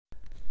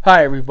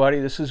Hi,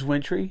 everybody. This is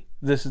Wintry.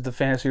 This is the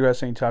Fantasy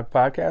Wrestling Talk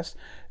podcast.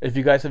 If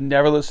you guys have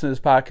never listened to this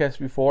podcast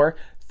before,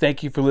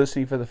 thank you for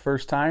listening for the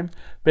first time.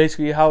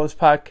 Basically, how this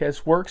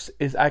podcast works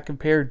is I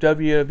compare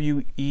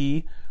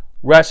WWE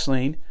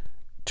wrestling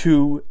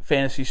to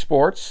fantasy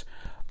sports.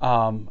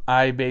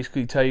 I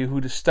basically tell you who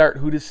to start,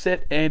 who to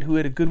sit, and who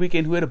had a good week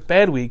and who had a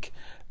bad week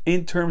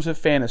in terms of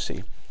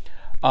fantasy.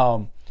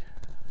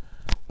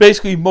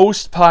 Basically,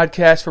 most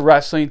podcasts for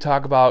wrestling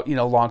talk about,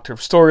 long-term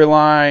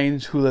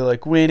storylines, who they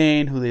like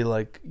winning, who they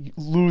like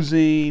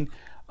losing,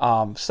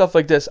 stuff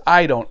like this.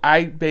 I don't.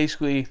 I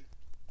basically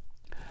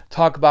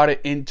talk about it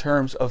in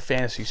terms of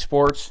fantasy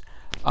sports.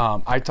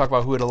 I talk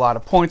about who had a lot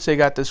of points they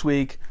got this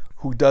week,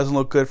 who doesn't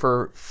look good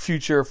for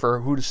future,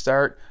 for who to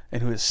start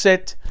and who to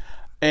sit,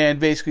 and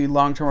basically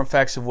long-term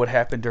effects of what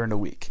happened during the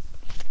week.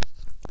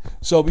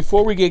 So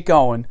before we get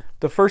going,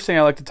 the first thing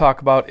I like to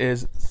talk about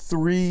is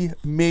 3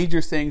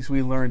 major things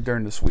we learned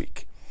during this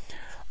week.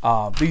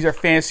 These are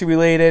fantasy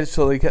related,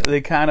 so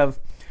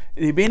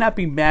they may not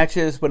be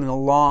matches, but in the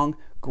long,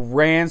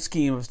 grand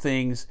scheme of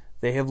things,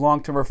 they have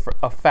long-term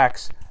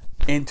effects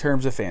in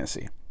terms of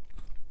fantasy.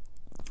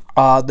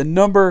 The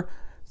number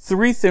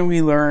 3 thing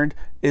we learned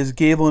is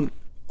Gable and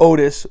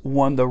Otis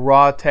won the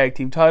Raw Tag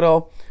Team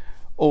title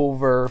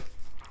over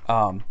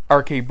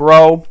RK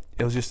Bro.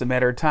 It was just a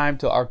matter of time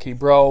till RK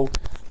Bro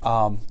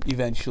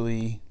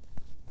eventually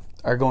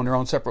are going their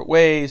own separate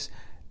ways,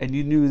 and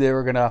you knew they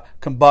were going to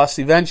combust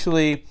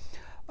eventually.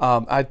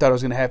 I thought it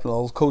was going to happen a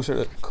little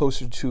closer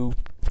to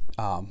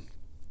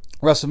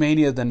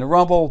WrestleMania than the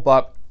Rumble,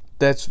 but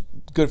that's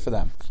good for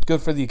them.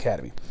 Good for the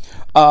Academy.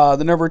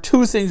 The number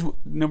two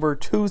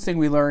thing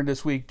we learned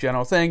this week,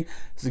 general thing,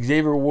 is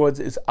Xavier Woods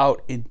is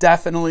out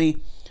indefinitely.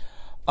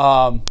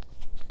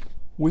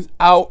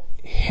 Without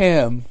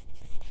him,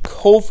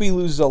 Kofi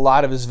loses a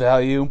lot of his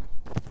value,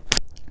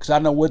 because I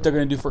don't know what they're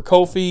going to do for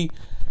Kofi.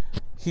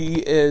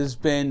 He has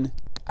been,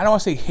 I don't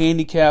want to say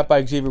handicapped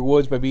by Xavier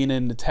Woods by being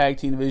in the tag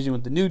team division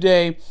with the New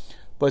Day,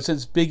 but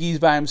since Big E's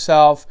by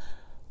himself,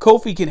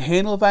 Kofi can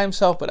handle it by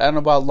himself, but I don't know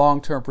about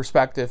long-term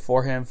perspective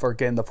for him for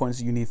getting the points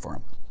that you need for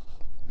him.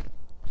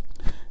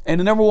 And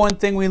the number one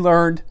thing we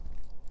learned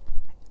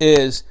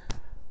is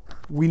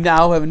we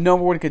now have a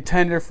number one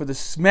contender for the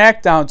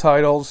SmackDown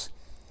titles.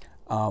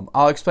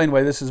 I'll explain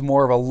why this is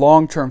more of a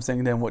long-term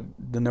thing than what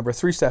the number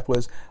 3 step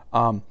was.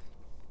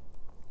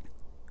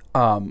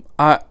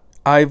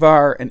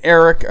 Ivar and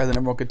Eric are the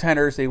number one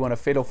contenders. They won a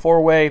fatal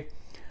 4-way.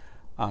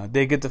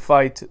 They get to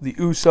fight the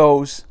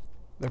Usos.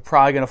 They're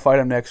probably going to fight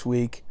them next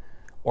week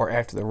or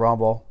after the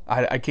Rumble.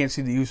 I can't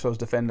see the Usos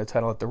defending the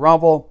title at the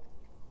Rumble.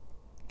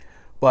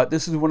 But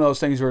this is one of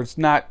those things where it's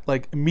not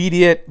like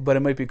immediate, but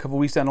it might be a couple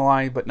weeks down the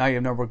line, but now you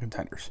have number one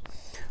contenders.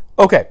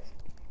 Okay.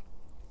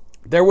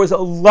 There was a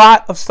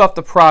lot of stuff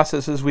to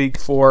process this week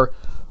for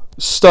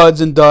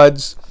studs and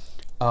duds.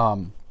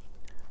 I'm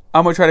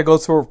going to try to go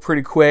through it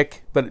pretty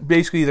quick, but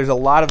basically there's a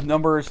lot of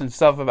numbers and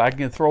stuff I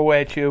can throw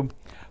at you.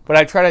 But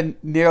I try to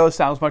narrow this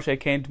down as much as I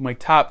can to my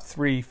top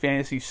 3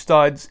 fantasy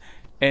studs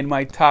and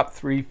my top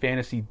 3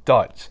 fantasy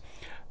duds.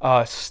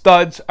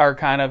 Studs are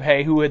kind of,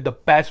 hey, who had the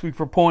best week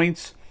for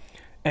points?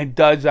 And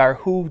duds are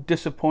who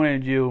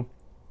disappointed you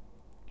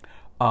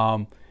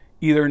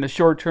either in the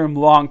short term,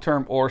 long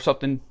term, or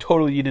something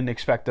totally you didn't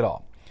expect at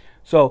all.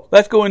 So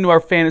let's go into our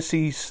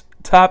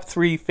top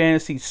 3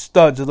 fantasy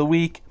studs of the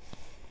week.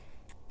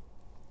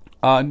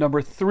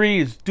 Number 3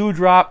 is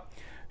Doudrop.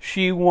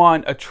 She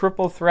won a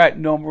triple threat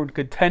number one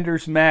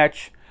contenders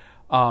match.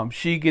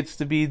 She gets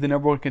to be the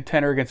number one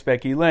contender against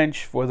Becky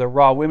Lynch for the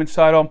Raw Women's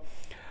title.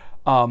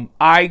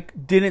 I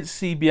didn't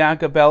see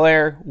Bianca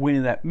Belair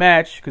winning that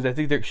match because I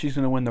think that she's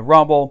going to win the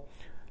Rumble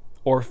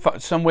or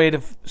some way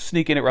to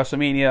sneak in at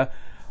WrestleMania.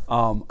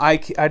 I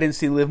didn't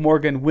see Liv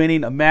Morgan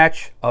winning a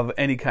match of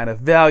any kind of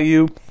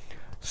value.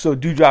 So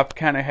Doudrop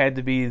kind of had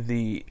to be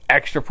the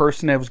extra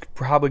person that was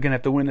probably going to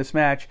have to win this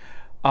match.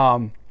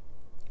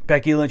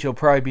 Becky Lynch will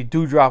probably be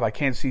Doudrop. I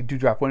can't see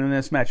Doudrop winning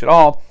this match at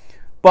all.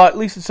 But at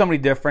least it's somebody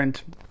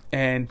different.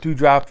 And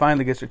Doudrop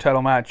finally gets her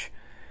title match.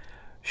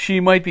 She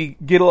might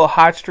get a little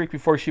hot streak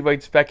before she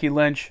fights Becky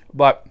Lynch.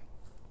 But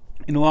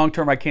in the long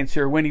term, I can't see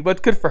her winning.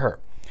 But good for her.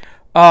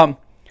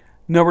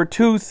 Number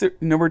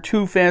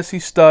two fantasy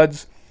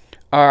studs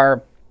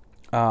are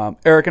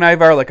Eric and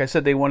Ivar. Like I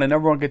said, they won a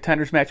number one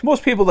contenders match.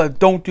 Most people that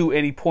don't do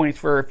any points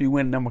for if you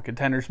win a number one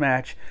contenders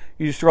match,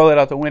 you just throw that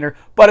out the winner.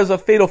 But it was a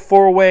fatal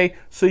 4-way,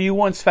 so you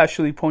won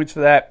specialty points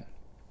for that.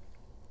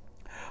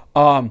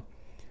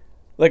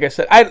 Like I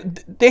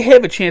said, they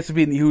have a chance of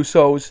beating the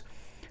Usos,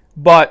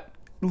 but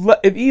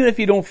even if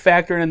you don't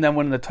factor in them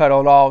winning the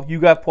title at all, you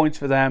got points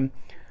for them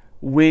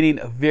winning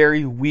a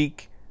very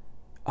weak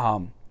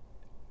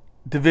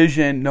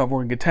division number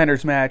one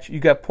contenders match. You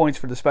got points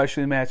for the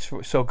specialty match,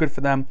 so good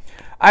for them.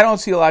 I don't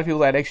see a lot of people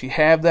that actually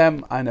have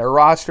them on their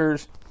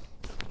rosters,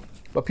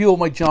 but people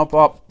might jump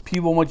up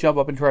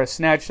and try to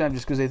snatch them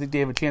just because they think they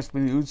have a chance to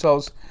beat the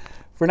Usos.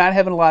 For not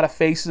having a lot of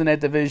faces in that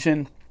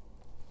division,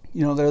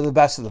 they're the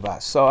best of the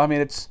best. So, I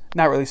mean, it's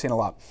not really saying a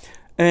lot.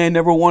 And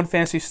number 1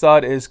 fantasy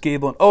stud is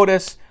Gable and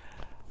Otis.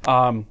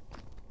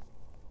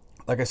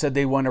 Like I said,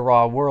 they won the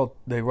Raw World.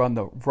 They run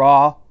the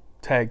Raw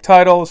tag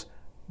titles.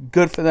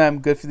 Good for them.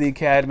 Good for the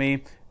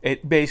Academy.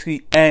 It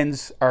basically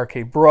ends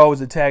RK Bro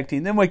as a tag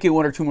team. They might get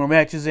 1 or 2 more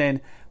matches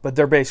in, but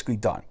they're basically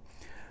done.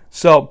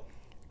 So,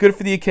 good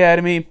for the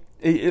Academy.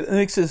 It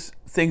mixes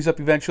things up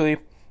eventually.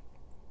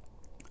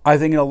 I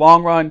think in the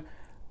long run,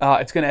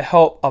 it's going to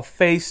help a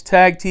face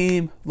tag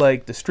team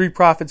like the Street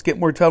Profits get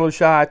more title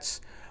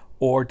shots,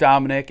 or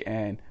Dominic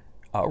and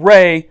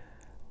Ray,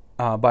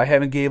 by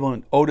having Gable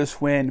and Otis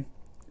win.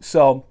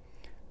 So,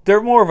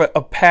 they're more of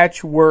a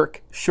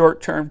patchwork,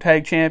 short-term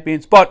tag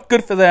champions, but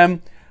good for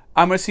them.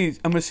 I'm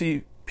gonna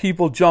see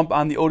people jump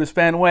on the Otis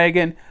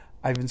bandwagon.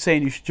 I've been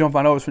saying you should jump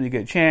on Otis when you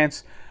get a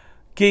chance.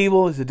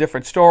 Gable is a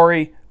different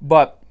story,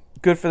 but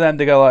good for them.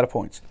 They got a lot of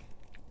points.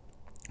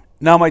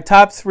 Now my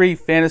top 3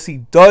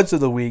 fantasy duds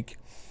of the week.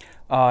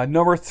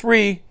 Number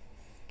 3,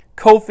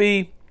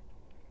 Kofi.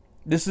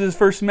 This is his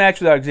first match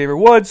without Xavier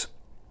Woods.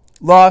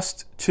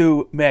 Lost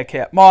to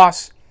Madcap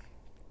Moss.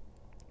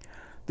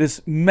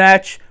 This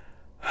match,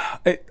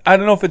 I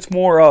don't know if it's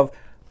more of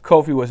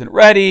Kofi wasn't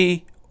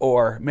ready,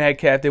 or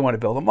Madcap, they want to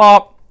build him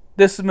up.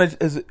 This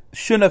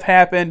shouldn't have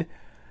happened.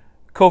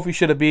 Kofi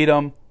should have beat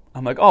him.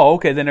 I'm like, oh,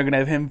 okay, then they're going to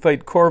have him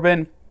fight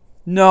Corbin.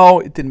 No,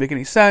 it didn't make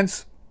any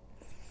sense.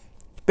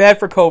 Bad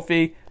for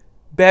Kofi.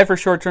 Bad for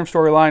short-term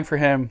storyline for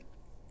him.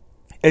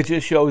 It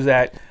just shows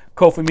that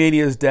Kofi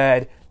Mania is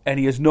dead, and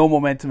he has no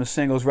momentum as a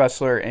singles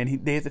wrestler,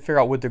 and they have to figure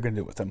out what they're going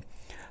to do with him.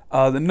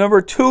 The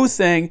number 2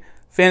 thing,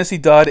 fantasy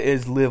dud,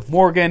 is Liv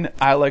Morgan.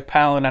 I like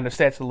piling on the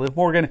stats of Liv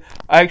Morgan.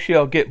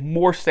 I'll get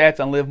more stats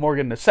on Liv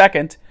Morgan in a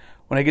second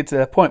when I get to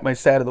that point, my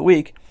stat of the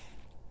week.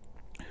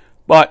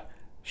 But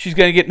she's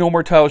going to get no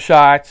more title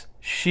shots.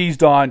 She's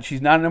done.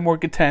 She's not a number 1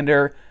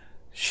 contender.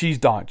 She's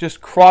done.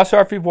 Just cross her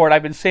off your board.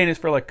 I've been saying this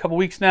for like a couple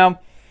weeks now.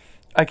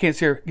 I can't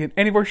see her get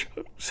any more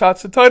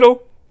shots at the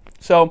title.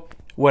 So,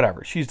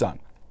 whatever. She's done.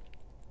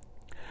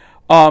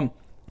 And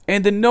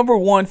the number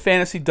 1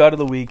 fantasy dud of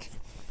the week,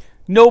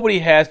 nobody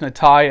has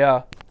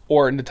Natalya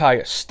or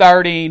Natalya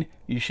starting.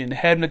 You shouldn't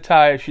have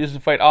Natalya. She doesn't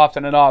fight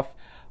often enough.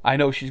 I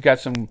know she's got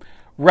some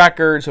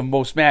records of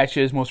most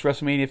matches, most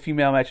WrestleMania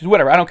female matches,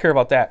 whatever. I don't care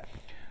about that.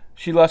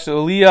 She lost to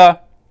Aaliyah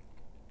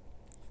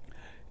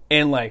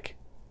in like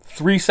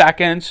 3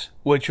 seconds,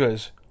 which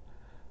was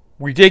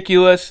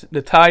ridiculous.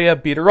 Natalya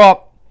beat her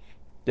up.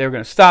 They were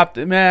going to stop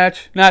the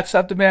match. Not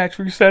stop the match,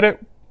 reset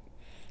it.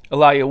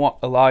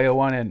 Aaliyah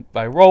won in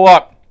by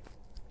roll-up.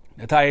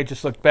 Natalya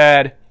just looked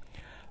bad.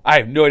 I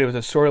have no idea what the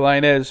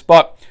storyline is,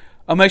 but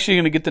I'm actually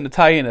going to get to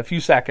Natalya in a few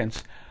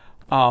seconds.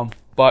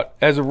 But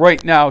as of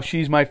right now,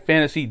 she's my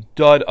fantasy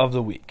dud of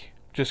the week.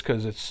 Just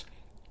because it's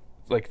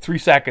like 3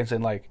 seconds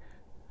and like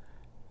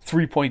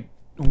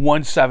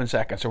 3.17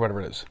 seconds or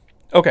whatever it is.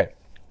 Okay.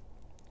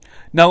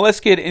 Now let's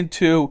get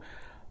into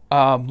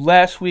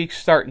last week's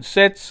start and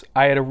sits.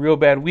 I had a real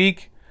bad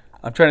week.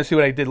 I'm trying to see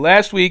what I did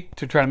last week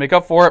to try to make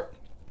up for it.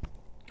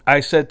 I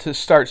said to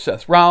start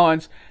Seth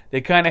Rollins.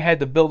 They kind of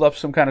had to build up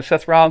some kind of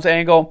Seth Rollins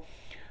angle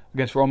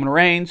against Roman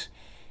Reigns.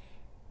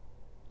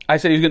 I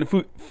said he was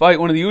going to fight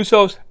one of the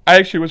Usos. I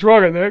actually was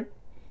wrong on that.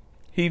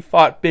 He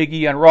fought Big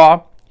E on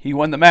Raw. He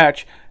won the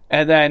match.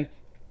 And then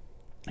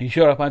he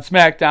showed up on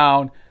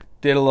SmackDown,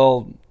 did a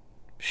little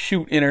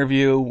shoot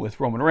interview with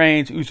Roman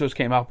Reigns. Usos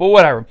came out, but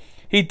whatever.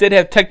 He did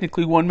have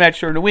technically one match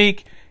during the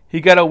week. He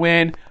got a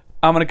win.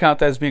 I'm going to count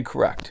that as being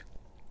correct.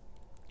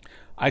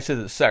 I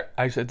said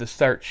to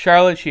start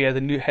Charlotte. She had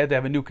to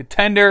have a new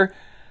contender.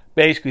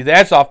 Basically,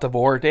 that's off the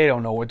board. They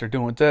don't know what they're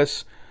doing with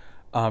this.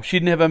 She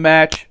didn't have a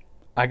match.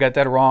 I got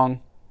that wrong.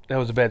 That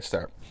was a bad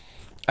start.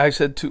 I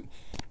said to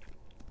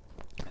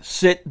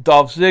sit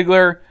Dolph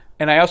Ziggler,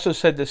 and I also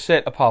said to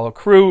sit Apollo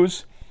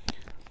Crews.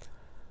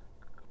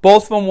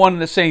 Both of them won in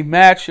the same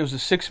match. It was a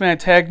 6-man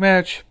tag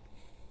match.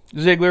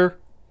 Ziggler,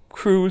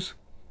 Crews,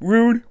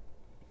 Rude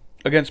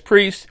against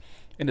Priest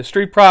and the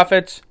Street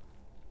Profits.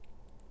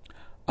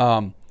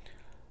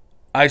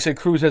 I said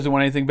Crews hasn't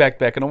won anything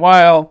back in a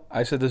while.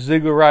 I said the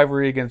Ziggler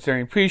rivalry against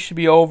Damian Priest should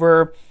be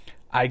over.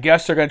 I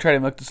guess they're going to try to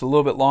make this a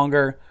little bit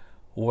longer.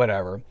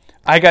 Whatever.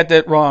 I got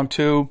that wrong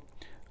too,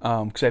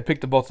 because I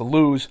picked them both to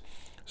lose.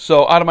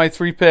 So out of my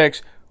 3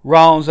 picks,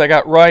 Rollins I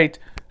got right.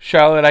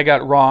 Charlotte I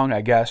got wrong,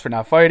 I guess, for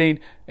not fighting.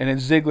 And then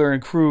Ziggler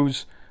and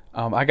Crews,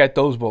 I got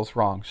those both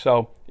wrong.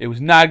 So it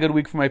was not a good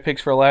week for my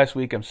picks for last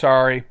week. I'm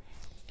sorry.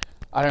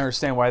 I don't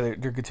understand why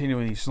they're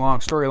continuing these long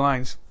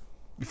storylines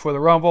before the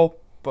Rumble,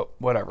 but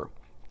whatever.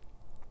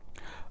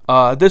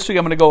 This week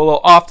I'm going to go a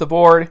little off the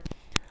board.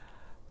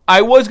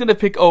 I was going to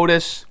pick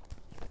Otis.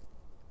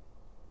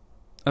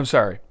 I'm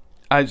sorry.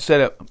 I'm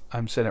saying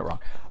it wrong.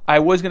 I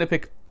was going to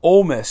pick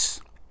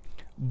Omos,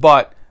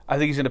 but I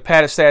think he's going to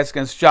pad his stats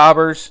against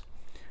jobbers.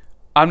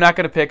 I'm not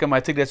going to pick him. I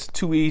think that's a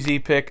too easy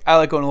pick. I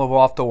like going a little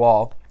off the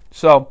wall.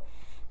 So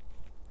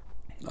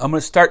I'm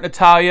going to start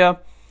Natalya.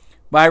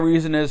 My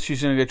reason is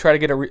she's going to try to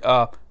get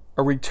a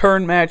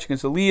return match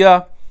against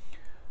Aaliyah.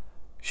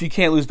 She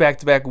can't lose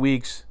back-to-back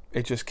weeks.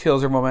 It just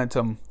kills her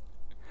momentum.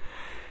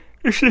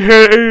 If she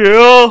had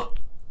AL,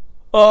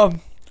 I'm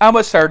going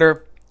to start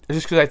her.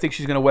 just because I think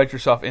she's going to wedge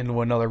herself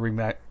into another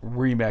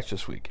rematch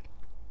this week.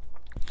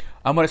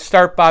 I'm going to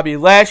start Bobby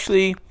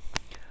Lashley.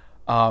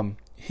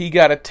 He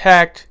got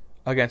attacked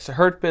against the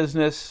Hurt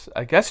Business.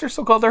 I guess they're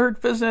still called the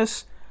Hurt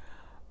Business.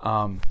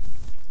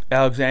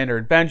 Alexander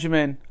and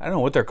Benjamin. I don't know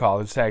what they're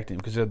called. It's tag team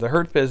because they're the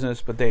Hurt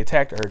Business, but they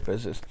attacked the Hurt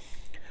Business.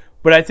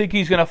 But I think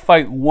he's going to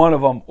fight one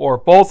of them or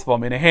both of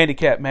them in a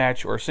handicap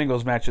match or a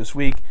singles match this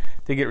week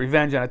to get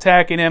revenge on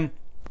attacking him.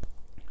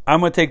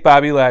 I'm going to take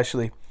Bobby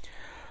Lashley.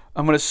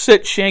 I'm going to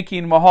sit Shanky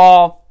and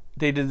Mahal.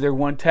 They did their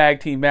one tag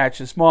team match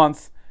this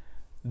month.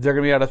 They're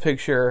going to be out of the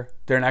picture.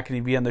 They're not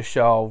going to be on the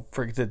show.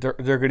 They're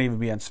going to even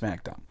be on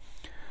SmackDown.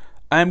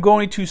 I'm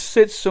going to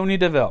sit Sonya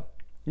Deville.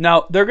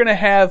 Now, they're going to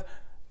have,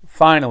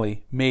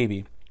 finally,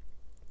 maybe,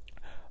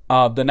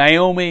 the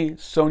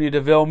Naomi-Sonya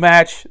Deville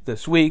match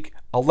this week,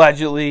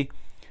 allegedly.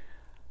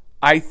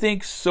 I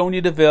think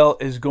Sonya Deville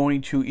is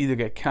going to either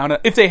get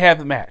counted, if they have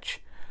the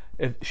match,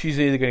 if she's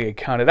either going to get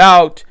counted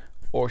out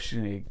or she's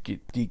going to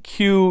get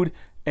DQ'd,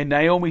 and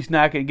Naomi's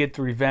not going to get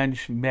the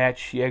revenge match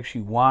she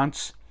actually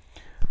wants.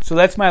 So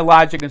that's my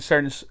logic in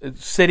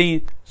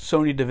sitting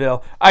Sonya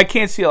Deville. I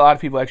can't see a lot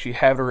of people actually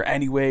have her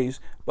anyways,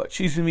 but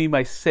she's going to be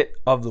my sit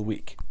of the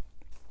week,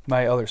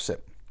 my other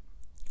sit.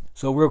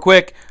 So real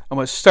quick, I'm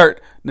going to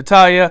start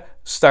Natalya,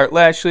 start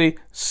Lashley,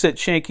 sit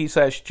Shanky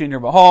 /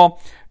 Jinder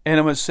Mahal, and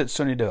I'm going to sit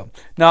Sonya Deville.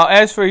 Now,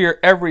 as for your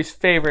everybody's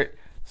favorite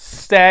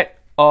stat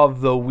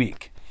of the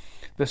week,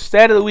 the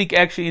stat of the week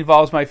actually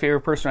involves my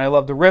favorite person I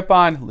love to rip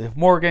on, Liv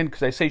Morgan,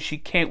 because I say she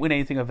can't win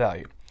anything of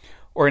value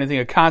or anything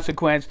of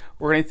consequence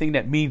or anything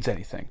that means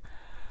anything.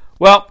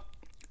 Well,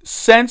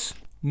 since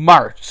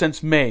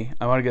May,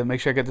 I want to make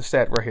sure I get the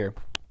stat right here.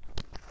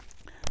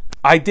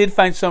 I did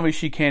find somebody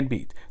she can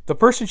beat. The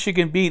person she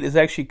can beat is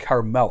actually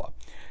Carmella.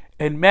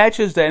 In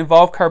matches that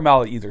involve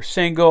Carmella, either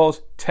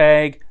singles,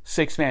 tag,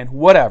 six-man,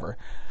 whatever,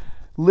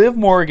 Liv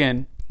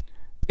Morgan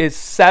is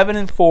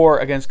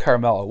 7-4 against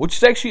Carmella, which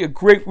is actually a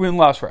great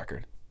win-loss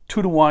record.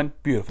 2-1,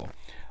 beautiful.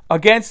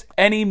 Against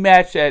any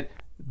match that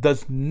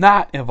does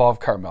not involve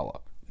Carmella.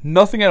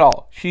 Nothing at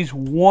all. She's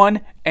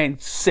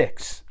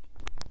 1-6.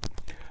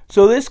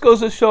 So this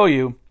goes to show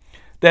you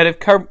that if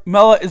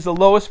Carmella is the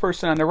lowest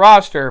person on the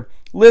roster,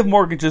 Liv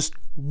Morgan just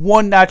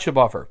one notch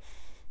above her.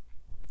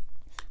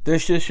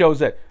 This just shows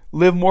that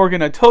Liv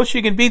Morgan, until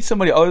she can beat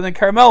somebody other than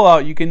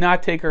Carmella, you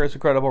cannot take her as a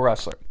credible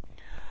wrestler.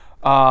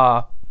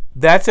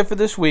 That's it for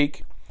this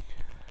week.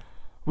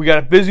 We got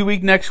a busy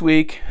week next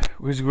week.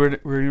 We're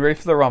ready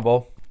for the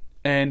Rumble.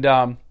 And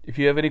if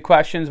you have any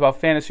questions about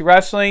fantasy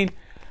wrestling,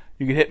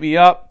 you can hit me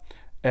up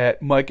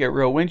at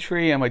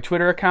Mike@RealWintree on my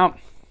Twitter account.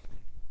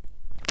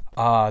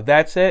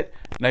 That's it.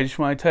 And I just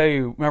want to tell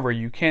you, remember,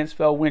 you can't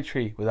spell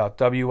Wintry without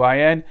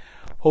W-I-N.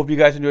 Hope you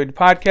guys enjoyed the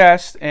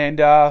podcast, and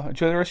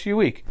enjoy the rest of your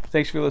week.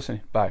 Thanks for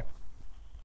listening. Bye.